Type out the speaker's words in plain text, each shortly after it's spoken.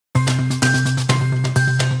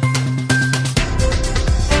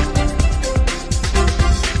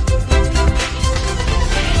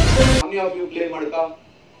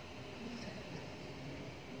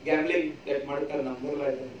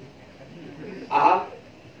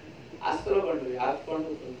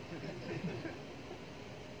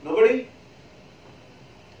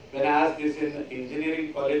in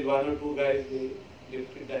engineering college, one or two guys, they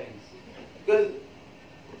lifted their hands. Because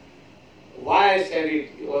why I said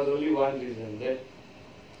it was only one reason, that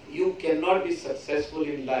you cannot be successful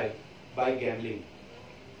in life by gambling.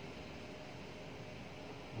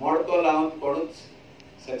 Mod ko laun kodut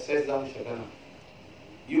success down shakana.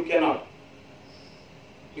 You cannot.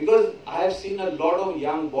 Because I have seen a lot of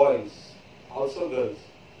young boys, also girls,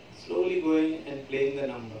 slowly going and playing the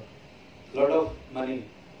number. Lot of money,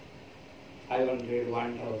 500,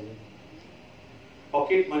 1000.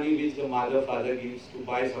 Pocket money which the mother, father gives to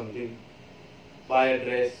buy something, buy a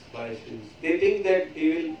dress, buy shoes. They think that they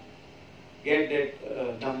will get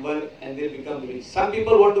that number and they become rich. Some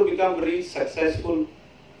people want to become rich, successful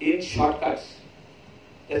in shortcuts.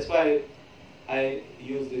 That's why I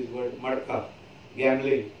use this word, madka,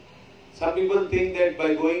 gambling. Some people think that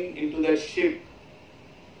by going into that ship,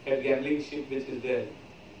 that gambling ship which is there,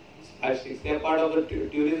 5, 6, they are part of the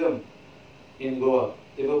tourism in Goa.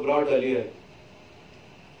 They were brought earlier.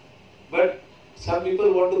 But some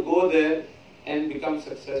people want to go there and become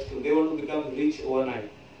successful. They want to become rich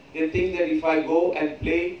overnight. They think that if I go and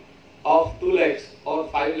play off 2 lakhs or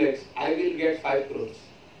 5 lakhs, I will get 5 crores.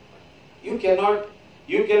 You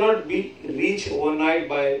cannot be rich overnight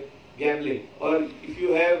by gambling. Or if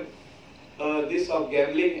you have this of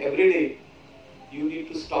gambling every day, you need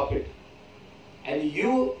to stop it. And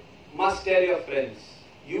you must tell your friends.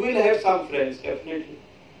 You will have some friends, definitely,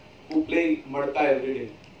 who play madka every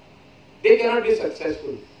day. They cannot be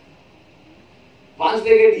successful. Once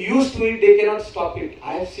they get used to it, they cannot stop it.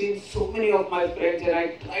 I have seen so many of my friends and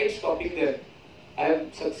I tried stopping them. I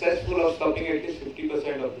am successful of stopping at least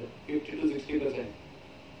 50% of them, 50 to 60%.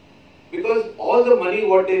 Because all the money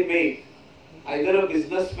what they make, either a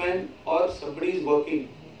businessman or somebody is working.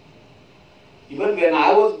 Even when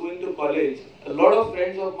I was going to college, a lot of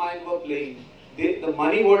friends of mine were playing. The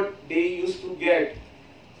money what they used to get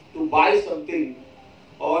to buy something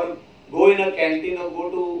or go in a canteen or go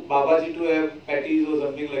to Babaji to have patties or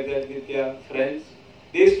something like that with their friends,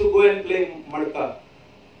 they used to go and play madka.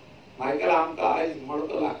 Michael Amka is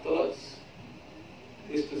madka laktolas.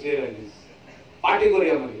 They used to say like this. Party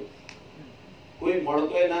koriya mari. Koi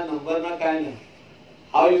madka na number na kai na.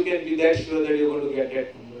 How you can be that sure that you are going to get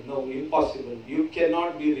that number? No, impossible. You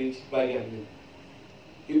cannot be rich by gambling.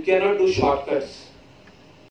 You cannot do shortcuts.